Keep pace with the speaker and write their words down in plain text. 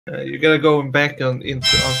You gotta go back onto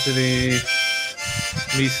the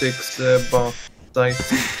Me6 bar site.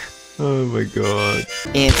 Oh my god.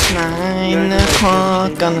 It's 9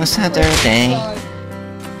 o'clock on a Saturday.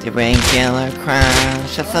 The regular crowd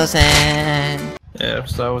shuffles in. Yeah,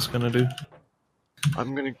 that's what I was gonna do.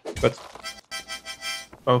 I'm gonna. But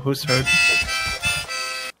oh, who's hurt?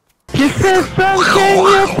 She says, son, can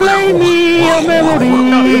you play me a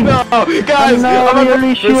melody? No, guys, I'm not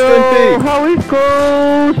really sure how it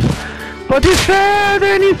goes, but it's sad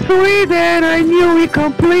and it's sweet and I knew it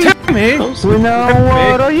complete. Tell me! We know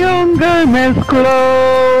what a younger man's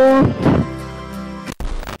clothes.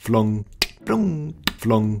 Flung, flung,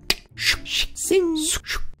 flung, sing.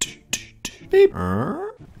 Beep.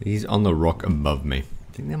 He's on the rock above me.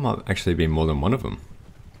 I think there might actually be more than one of them.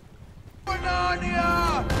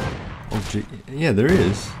 Oh, gee. Yeah, there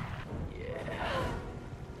is.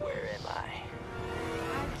 Where am I?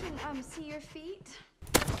 I can see your feet.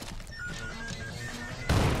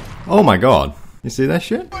 Oh my god. You see that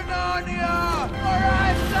shit?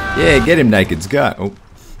 Yeah, get him, naked Scott. Oh.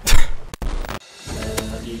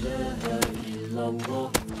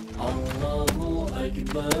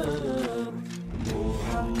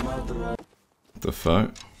 The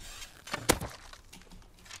fuck?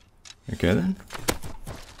 Okay then.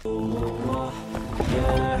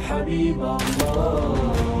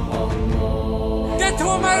 Get to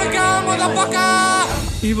America, motherfucker!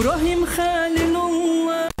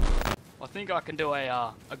 I think I can do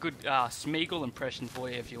a good Smeagol impression for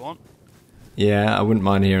you if you want. Yeah, I wouldn't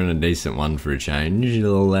mind hearing a decent one for a change.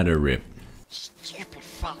 You'll let her rip. Stupid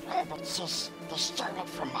fat robots, they stole it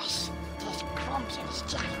from us. There's crumbs in his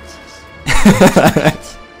jackets.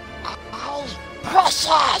 Oh,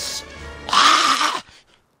 precious! Ah!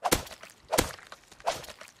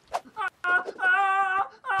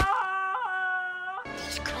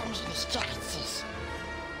 There's crumbs in his jackets.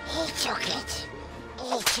 He took it.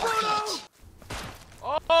 He took it.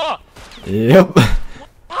 Oh! Yep.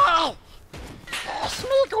 Hey!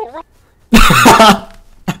 Smeagol!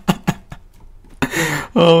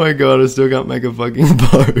 Oh my god, I still can't make a fucking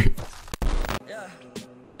bow.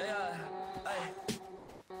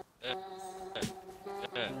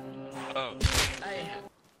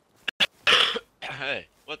 Hey,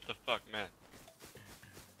 what the fuck, man?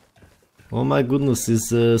 Oh my goodness,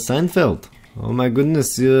 it's Seinfeld. Oh my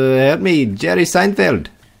goodness, help me, Jerry Seinfeld.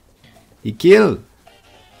 He killed.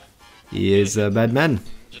 He is a bad man.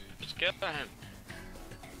 Just kill him.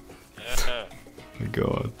 Oh my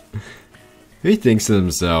god. Who thinks to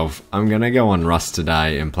himself, I'm gonna go on Rust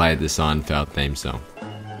today and play the Seinfeld theme song?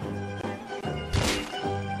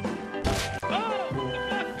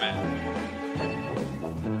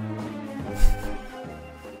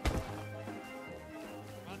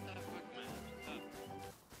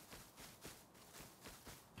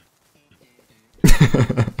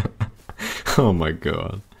 Oh my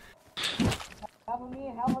god.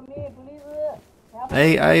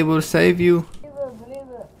 Hey, I will save you.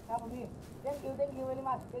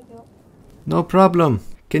 No problem.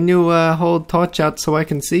 Can you hold torch out so I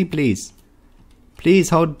can see, please? Please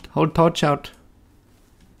hold torch out.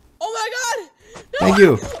 Oh my god! Thank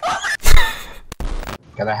you.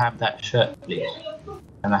 Can I have that shirt, please?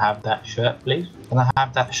 Can I have that shirt, please? Can I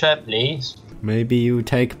have that shirt, please? Maybe you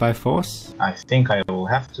take by force? I think I will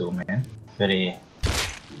have to, man. I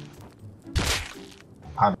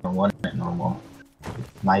don't want it no more.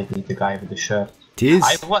 Might be the guy with the shirt. Tis?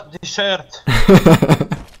 I want the shirt!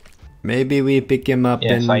 Maybe we pick him up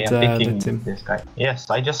Yes, and I am picking let him. this guy. Yes,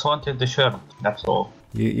 I just wanted the shirt. That's all.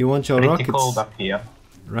 You want your Pretty rockets? cold up here.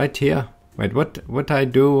 Right here. Wait, what I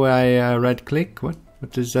do? I right click? What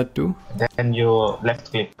does that do? Then you left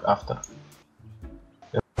click after.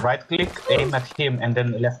 You right click, aim at him, and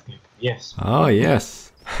then left click. Yes. Oh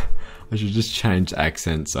yes. I should just change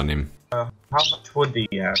accents on him. How much wood do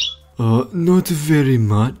you have? Not very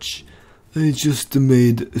much. I just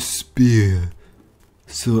made a spear.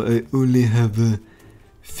 So I only have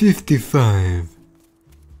 55.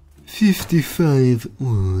 55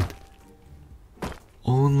 wood.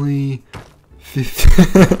 Only 50.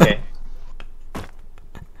 Okay.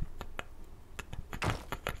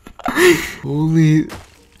 Only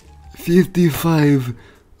 55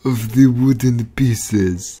 of the wooden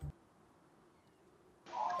pieces.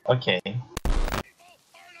 Okay.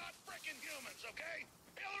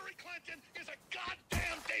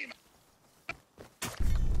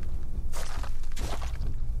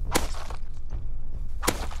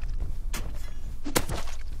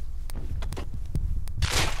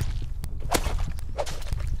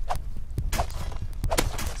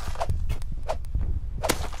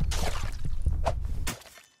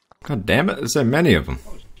 God damn it, there's so many of them.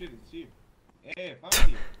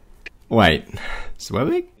 Wait,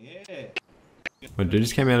 swimming? Yeah. Well, dude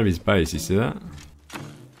just came out of his base, you see that?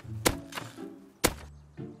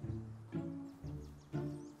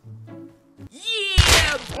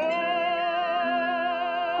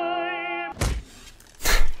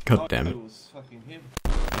 God damn it.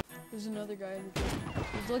 There's another guy.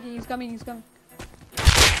 He's looking, he's coming, he's coming.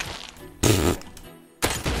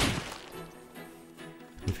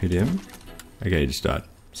 You've hit him? Okay, he just died.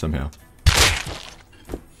 Somehow.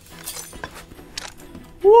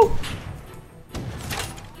 Woo!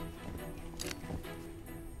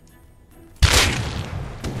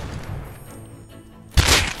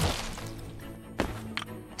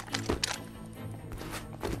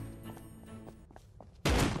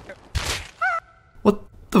 What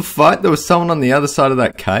the fuck? There was someone on the other side of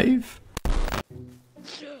that cave?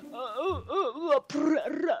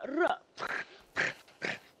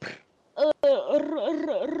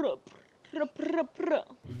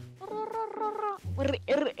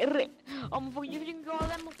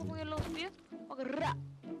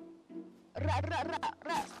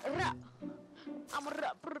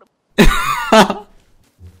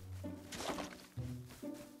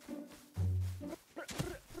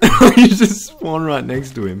 You just spawn right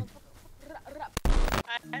next to him.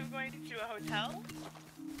 I'm going to a hotel.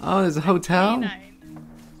 Oh, there's a hotel? K9.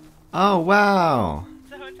 Oh, wow.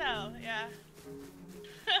 It's a hotel, yeah.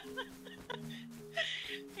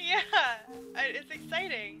 Yeah, it's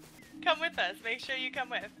exciting. Come with us. Make sure you come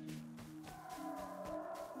with.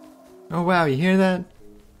 Oh, wow, you hear that?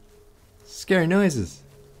 Scary noises.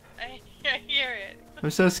 I hear it. I'm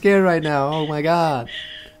so scared right now. Oh my god.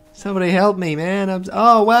 Somebody help me, man.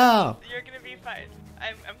 Oh, wow. You're gonna be fine.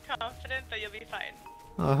 I'm confident that you'll be fine.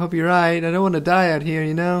 Oh, I hope you're right. I don't want to die out here,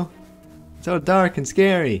 you know? It's so dark and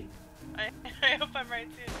scary. I hope I'm right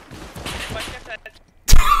too. Watch your touch.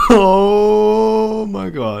 Oh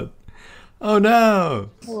my god. Oh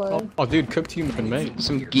no. Oh, dude, cooked human meat.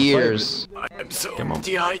 Some gears. I'm so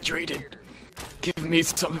dehydrated. Give me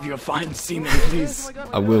some of your fine semen, please.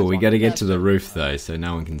 I will. We gotta get to the roof though, so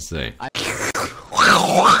no one can see.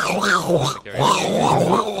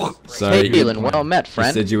 So Hey, Dylan, well met, friend.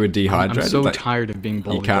 You said you were dehydrated. I'm so tired of being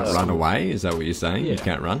bullied. You can't run away? Is that what you're saying? Yeah. You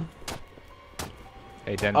can't run?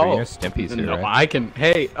 Hey, Denver, you know Stimpee's here, no, right? I can.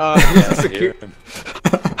 Hey,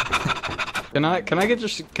 Can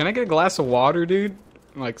I get a glass of water, dude?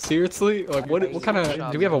 Like seriously? Like what kind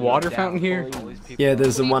of? Do we have a water fountain here? Yeah,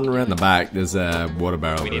 there's the one around the back. There's a water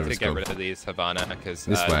barrel. We need to get rid of these, Havana, because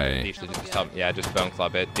this way. You should just help. Yeah, just bone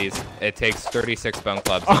club it. It takes 36 bone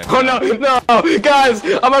clubs. Oh no, guys!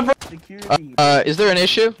 Is there an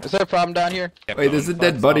issue? Is there a problem down here? Wait, there's a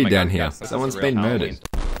dead body down here. Someone's been murdered.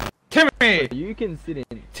 Timmy! You can sit in.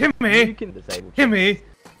 Timmy! You can disable. Timmy!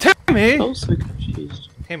 Timmy! I was so confused.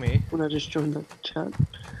 Timmy! When I just joined the chat.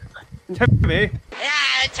 Timmy!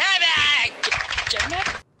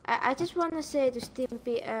 I just want to say to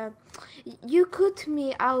Stimpee, you cut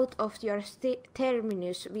me out of your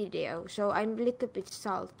Terminus video, so I'm a little bit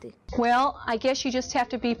salty. Well, I guess you just have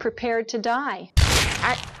to be prepared to die.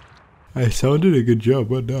 Hey, someone did a good job.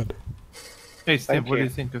 Well done. Hey, Stimp, what do you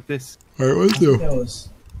think of this? Alright, what's the...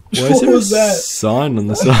 Why is What there was a that? sign on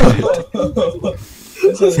the side?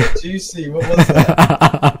 That sounded juicy. What was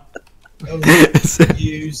that? That was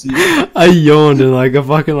juicy. I yawned and like I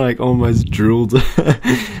fucking like almost drooled. I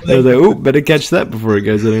was like, oh, better catch that before it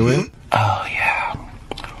goes anywhere. Oh yeah,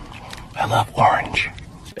 I love orange.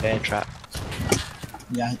 Bear trap.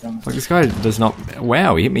 Yeah, I don't. Like this guy does not.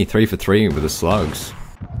 Wow, he hit me 3 for 3 with the slugs.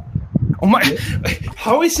 Oh my!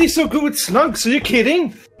 How is he so good with slugs? Are you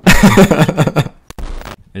kidding?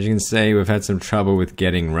 As you can see, we've had some trouble with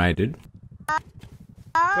getting raided.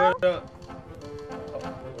 What?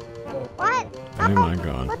 Oh my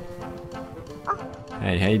god.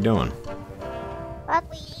 Hey, how you doing? What?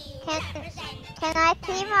 Can I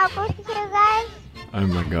team up with you guys? Oh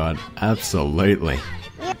my god, absolutely.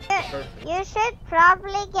 You should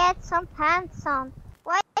probably get some pants on.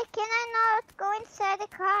 Why can I not go inside the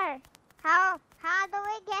car? How do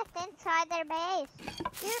we get inside their base?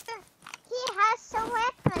 He has a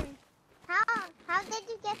weapon. How did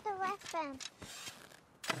you get the weapon?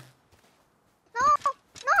 No!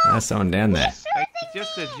 There's someone down there. It's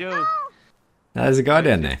just a joke. No, there's a guy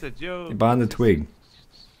down there. It's just a joke. Behind the twig.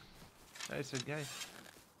 There's a guy.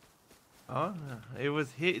 Oh, it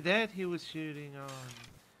was that he was shooting on.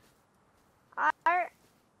 Why are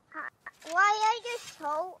you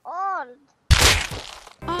so old?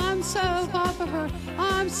 I'm so hot for her.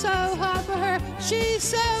 I'm so hot for her. She's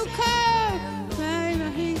so cold.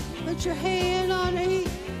 Baby, put your hand on the heat.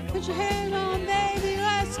 Put your hand on, baby.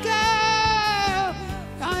 Let's go.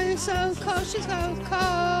 I'm so cold. She's so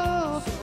cold.